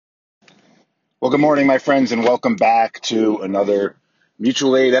Well, good morning, my friends, and welcome back to another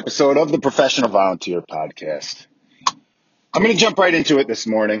mutual aid episode of the Professional Volunteer Podcast. I'm going to jump right into it this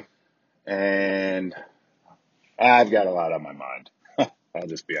morning, and I've got a lot on my mind. I'll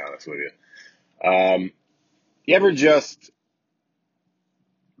just be honest with you. You ever just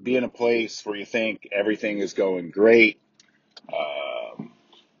be in a place where you think everything is going great, um,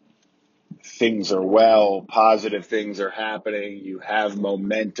 things are well, positive things are happening, you have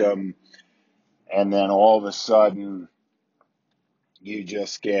momentum, and then all of a sudden you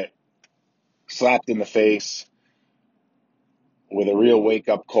just get slapped in the face with a real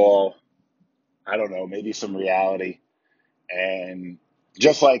wake-up call. I don't know, maybe some reality. And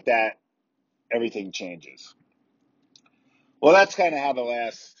just like that, everything changes. Well, that's kind of how the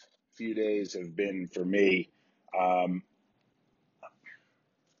last few days have been for me. Um,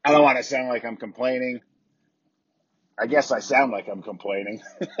 I don't want to sound like I'm complaining. I guess I sound like I'm complaining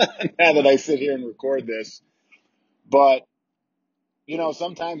now that I sit here and record this. But,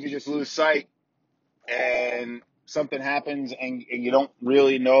 sometimes you just lose sight and something happens and you don't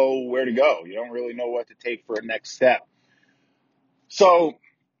really know where to go. You don't really know what to take for a next step. So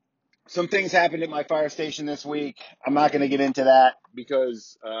some things happened at my fire station this week. I'm not going to get into that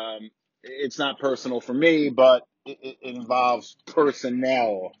because it's not personal for me, but it involves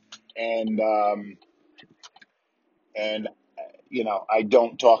personnel, and and I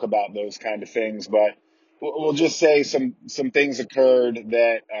don't talk about those kind of things. But we'll just say some things occurred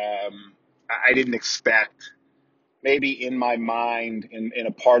that I didn't expect. Maybe in my mind, in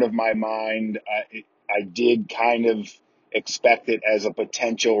a part of my mind, I did kind of expect it as a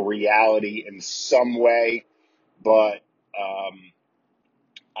potential reality in some way, but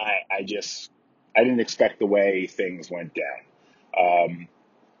I didn't expect the way things went down.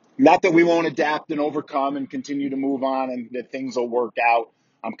 Not that we won't adapt and overcome and continue to move on and that things will work out.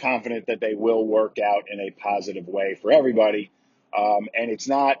 I'm confident that they will work out in a positive way for everybody. And it's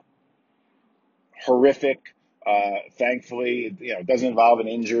not horrific. Thankfully, it doesn't involve an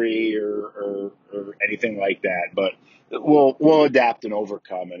injury or anything like that. But we'll adapt and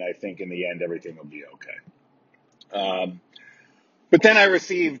overcome, and I think in the end everything will be okay. But then I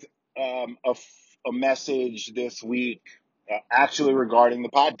received a message this week, actually regarding the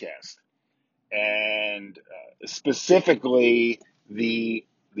podcast, and specifically the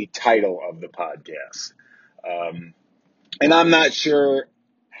title of the podcast. And I'm not sure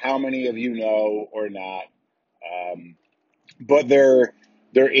how many of you know or not, but there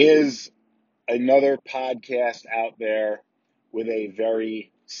is another podcast out there with a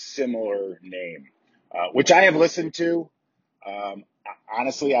very similar name, which I have listened to.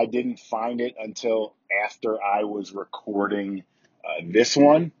 Honestly, I didn't find it until after I was recording this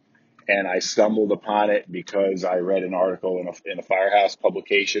one, and I stumbled upon it because I read an article in a Firehouse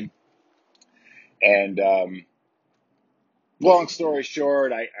publication. And long story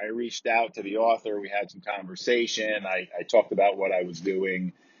short, I reached out to the author. We had some conversation. I talked about what I was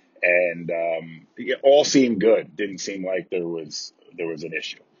doing, and it all seemed good. Didn't seem like there was an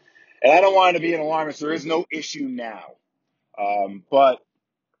issue. And I don't want to be an alarmist. There is no issue now, but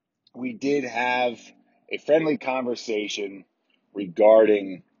we did have a friendly conversation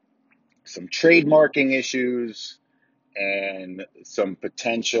regarding some trademarking issues and some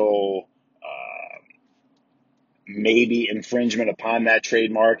potential maybe infringement upon that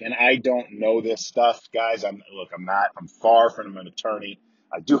trademark. And I don't know this stuff, guys. I'm far from an attorney.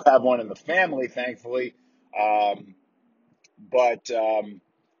 I do have one in the family, thankfully. But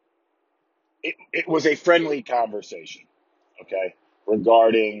it was a friendly conversation, okay,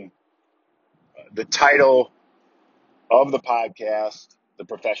 regarding the title of the podcast, The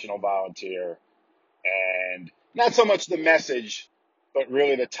Professional Volunteer, and not so much the message, but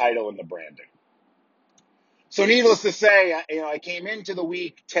really the title and the branding. So needless to say, I came into the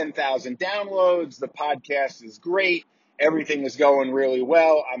week, 10,000 downloads. The podcast is great. Everything is going really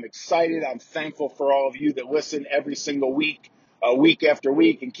well. I'm excited. I'm thankful for all of you that listen every single week, week after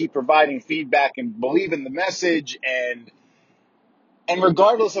week, and keep providing feedback and believe in the message. And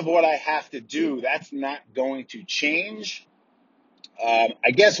regardless of what I have to do, that's not going to change.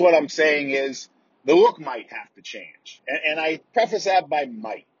 I guess what I'm saying is the look might have to change. And I preface that by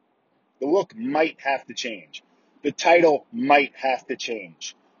might. The look might have to change. The title might have to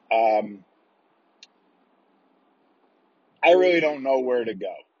change. I really don't know where to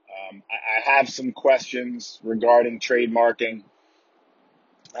go. I have some questions regarding trademarking.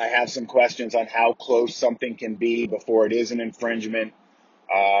 I have some questions on how close something can be before it is an infringement.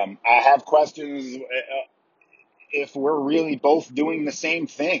 I have questions if we're really both doing the same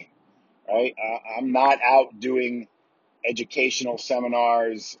thing, right? I'm not out doing educational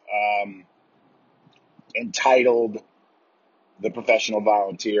seminars entitled The Professional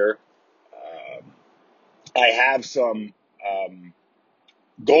Volunteer. Um, I have some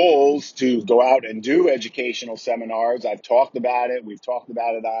goals to go out and do educational seminars. I've talked about it. We've talked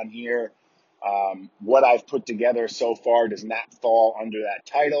about it on here. What I've put together so far does not fall under that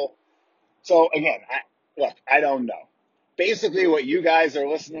title. So again, I don't know. Basically, what you guys are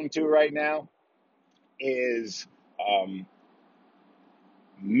listening to right now is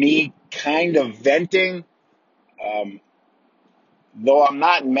me kind of venting. Um, though I'm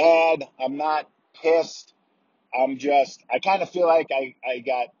not mad, I'm not pissed. I kind of feel like I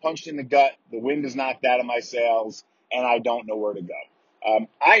got punched in the gut. The wind is knocked out of my sails, and I don't know where to go.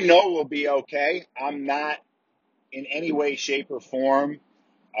 I know we'll be okay. I'm not in any way, shape, or form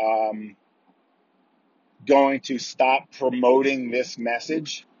um, going to stop promoting this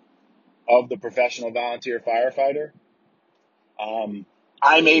message of the professional volunteer firefighter.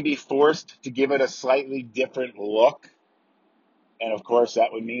 I may be forced to give it a slightly different look. And of course,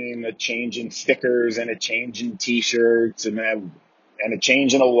 that would mean a change in stickers and a change in T-shirts and a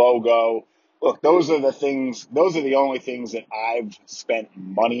change in a logo. Look, those are the only things that I've spent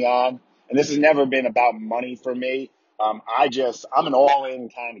money on. And this has never been about money for me. I'm an all-in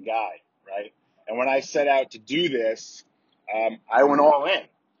kind of guy, right? And when I set out to do this, I went all in,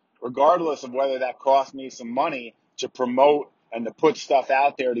 regardless of whether that cost me some money to promote and to put stuff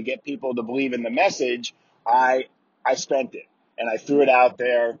out there to get people to believe in the message. I spent it and I threw it out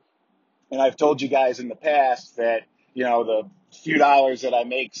there. And I've told you guys in the past that, the few dollars that I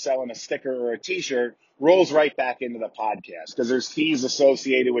make selling a sticker or a T-shirt rolls right back into the podcast because there's fees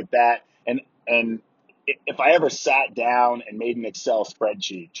associated with that. And if I ever sat down and made an Excel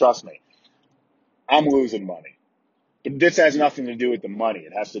spreadsheet, trust me, I'm losing money. But this has nothing to do with the money.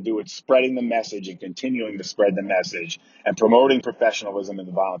 It has to do with spreading the message and continuing to spread the message and promoting professionalism in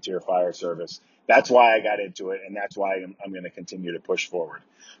the volunteer fire service. That's why I got into it, and that's why I'm going to continue to push forward.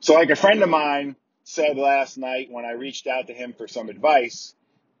 So like a friend of mine said last night when I reached out to him for some advice,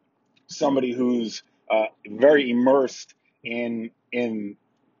 somebody who's very immersed in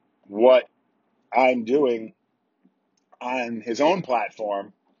what I'm doing on his own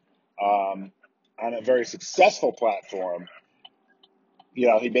platform, on a very successful platform,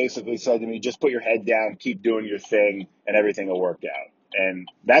 he basically said to me, just put your head down, keep doing your thing, and everything will work out. And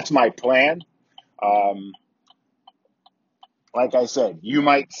that's my plan. Um, like I said, you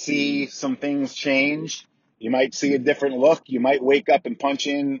might see some things change. You might see a different look. You might wake up and punch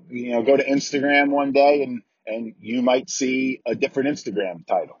in, go to Instagram one day and you might see a different Instagram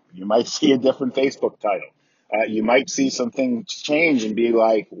title. You might see a different Facebook title. You might see some things change and be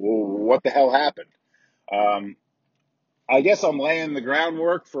like, well, what the hell happened? Um, I guess I'm laying the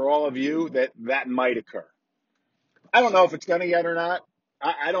groundwork for all of you that might occur. I don't know if it's going to yet or not.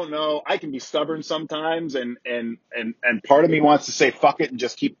 I don't know. I can be stubborn sometimes, and part of me wants to say fuck it and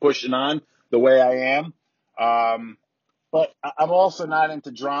just keep pushing on the way I am. But I'm also not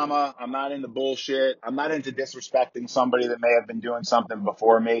into drama. I'm not into bullshit. I'm not into disrespecting somebody that may have been doing something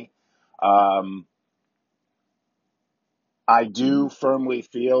before me. Um, I do firmly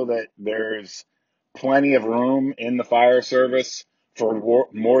feel that there's plenty of room in the fire service for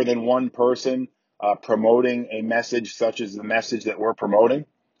more than one person promoting a message such as the message that we're promoting.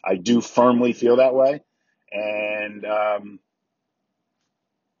 I do firmly feel that way. And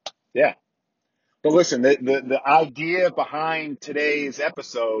yeah. But listen, the idea behind today's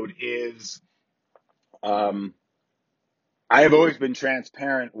episode is um, I have always been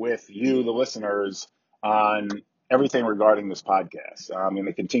transparent with you, the listeners, on everything regarding this podcast. I'm going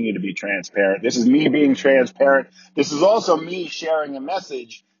to continue to be transparent. This is me being transparent. This is also me sharing a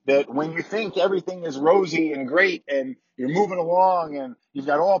message that when you think everything is rosy and great and you're moving along and you've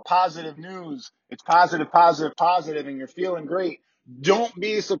got all positive news, it's positive, positive, positive, and you're feeling great. Don't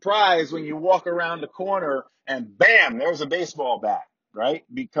be surprised when you walk around the corner and bam, there's a baseball bat, right?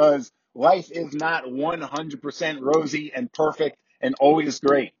 Because life is not 100% rosy and perfect and always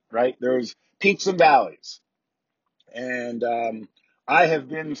great, right? There's peaks and valleys. And I have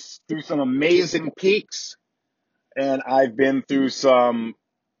been through some amazing peaks and I've been through some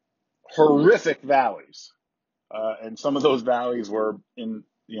horrific valleys. And some of those valleys were in,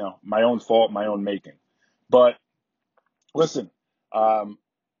 my own fault, my own making. But listen, um,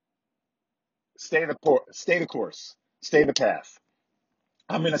 stay the course, stay the path.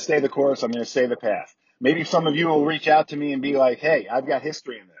 I'm going to stay the course. I'm going to stay the path. Maybe some of you will reach out to me and be like, "Hey, I've got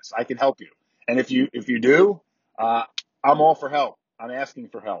history in this. I can help you." And if you do, uh, I'm all for help. I'm asking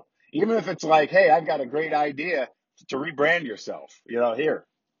for help. Even if it's like, "Hey, I've got a great idea to rebrand yourself." Here,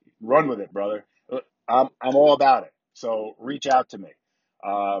 run with it, brother. I'm all about it. So reach out to me.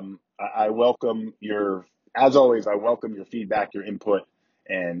 I welcome as always, I welcome your feedback, your input,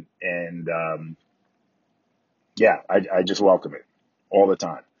 and yeah, I just welcome it all the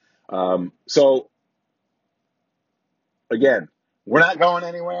time. So again, we're not going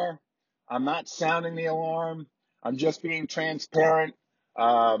anywhere. I'm not sounding the alarm. I'm just being transparent.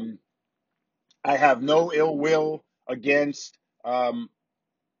 Um, I have no ill will against the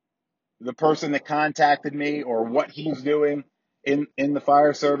person that contacted me or what he's doing in the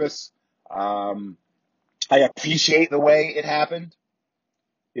fire service. I appreciate the way it happened.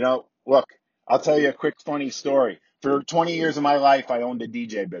 Look, I'll tell you a quick funny story. For 20 years of my life, I owned a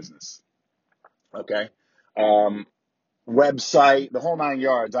DJ business. Okay. Um, Website, the whole 9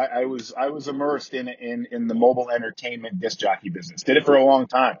 yards. I was immersed in the mobile entertainment disc jockey business. Did it for a long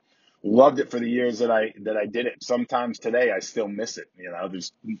time. Loved it for the years that I did it. Sometimes today I still miss it.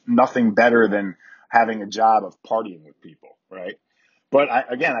 There's nothing better than having a job of partying with people, right? But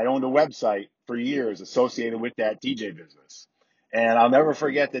I owned a website for years associated with that DJ business. And I'll never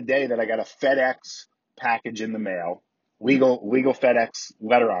forget the day that I got a FedEx package in the mail, legal FedEx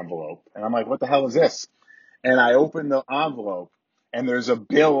letter envelope. And I'm like, what the hell is this? And I opened the envelope and there's a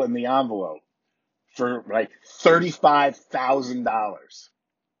bill in the envelope for like $35,000.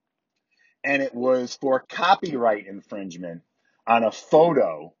 And it was for copyright infringement on a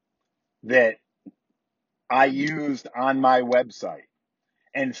photo that I used on my website,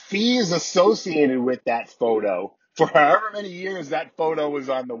 and fees associated with that photo for however many years that photo was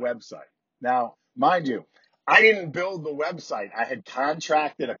on the website. Now, mind you, I didn't build the website. I had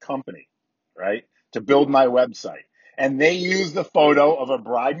contracted a company, right, to build my website. And they used the photo of a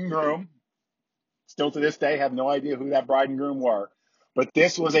bride and groom. Still to this day, have no idea who that bride and groom were. But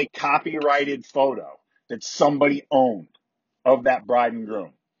this was a copyrighted photo that somebody owned of that bride and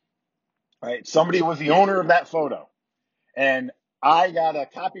groom, right? Somebody was the owner of that photo. And I got a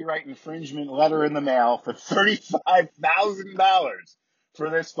copyright infringement letter in the mail for $35,000 for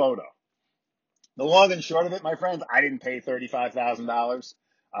this photo. The long and short of it, my friends, I didn't pay $35,000.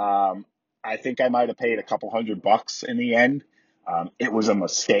 I think I might have paid a couple $100 in the end. It was a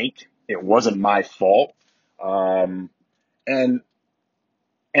mistake. It wasn't my fault. And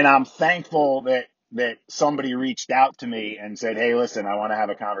and I'm thankful that somebody reached out to me and said, hey, listen, I want to have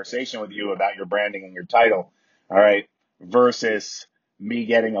a conversation with you about your branding and your title. All right. Versus me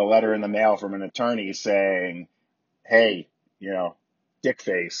getting a letter in the mail from an attorney saying, hey, dick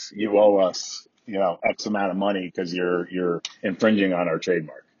face, you owe us, X amount of money because you're infringing on our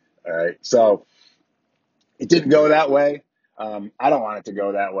trademark. All right. So it didn't go that way. I don't want it to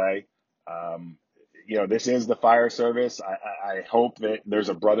go that way. Um, this is the fire service. I hope that there's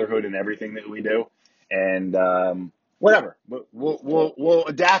a brotherhood in everything that we do, and whatever. We'll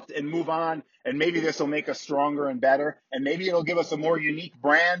adapt and move on, and maybe this will make us stronger and better, and maybe it'll give us a more unique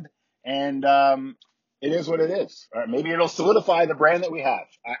brand. And it is what it is. Maybe it'll solidify the brand that we have.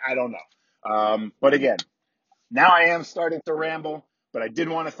 I don't know. But again, now I am starting to ramble, but I did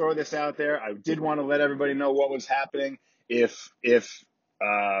want to throw this out there. I did want to let everybody know what was happening.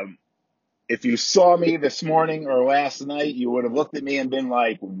 Um, if you saw me this morning or last night, you would have looked at me and been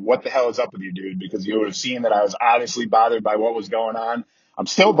like, what the hell is up with you, dude? Because you would have seen that I was obviously bothered by what was going on. I'm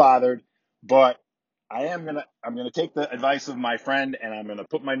still bothered, but I'm going to take the advice of my friend, and I'm going to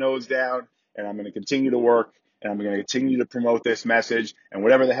put my nose down, and I'm going to continue to work, and I'm going to continue to promote this message, and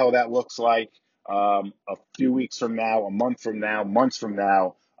whatever the hell that looks like, a few weeks from now, a month from now, months from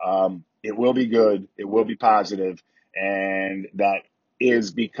now, it will be good. It will be positive. And that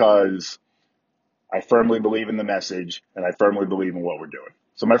is because I firmly believe in the message, and I firmly believe in what we're doing.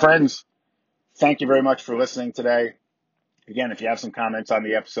 So my friends, thank you very much for listening today. Again, if you have some comments on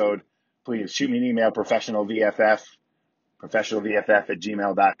the episode, please shoot me an email, professionalvff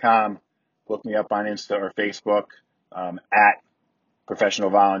 @gmail.com. Look me up on Insta or Facebook, at professional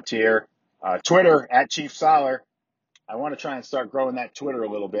volunteer. Twitter at Chief Soller. I want to try and start growing that Twitter a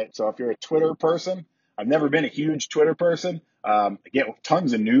little bit. So if you're a Twitter person, I've never been a huge Twitter person. I get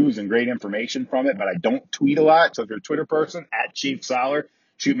tons of news and great information from it, but I don't tweet a lot. So if you're a Twitter person, at Chief Soller,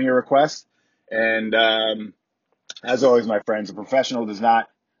 shoot me a request. And as always, my friends, a professional does not,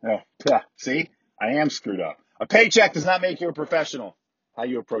 see, I am screwed up. A paycheck does not make you a professional. How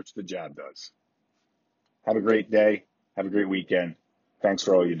you approach the job does. Have a great day. Have a great weekend. Thanks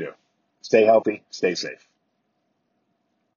for all you do. Stay healthy. Stay safe.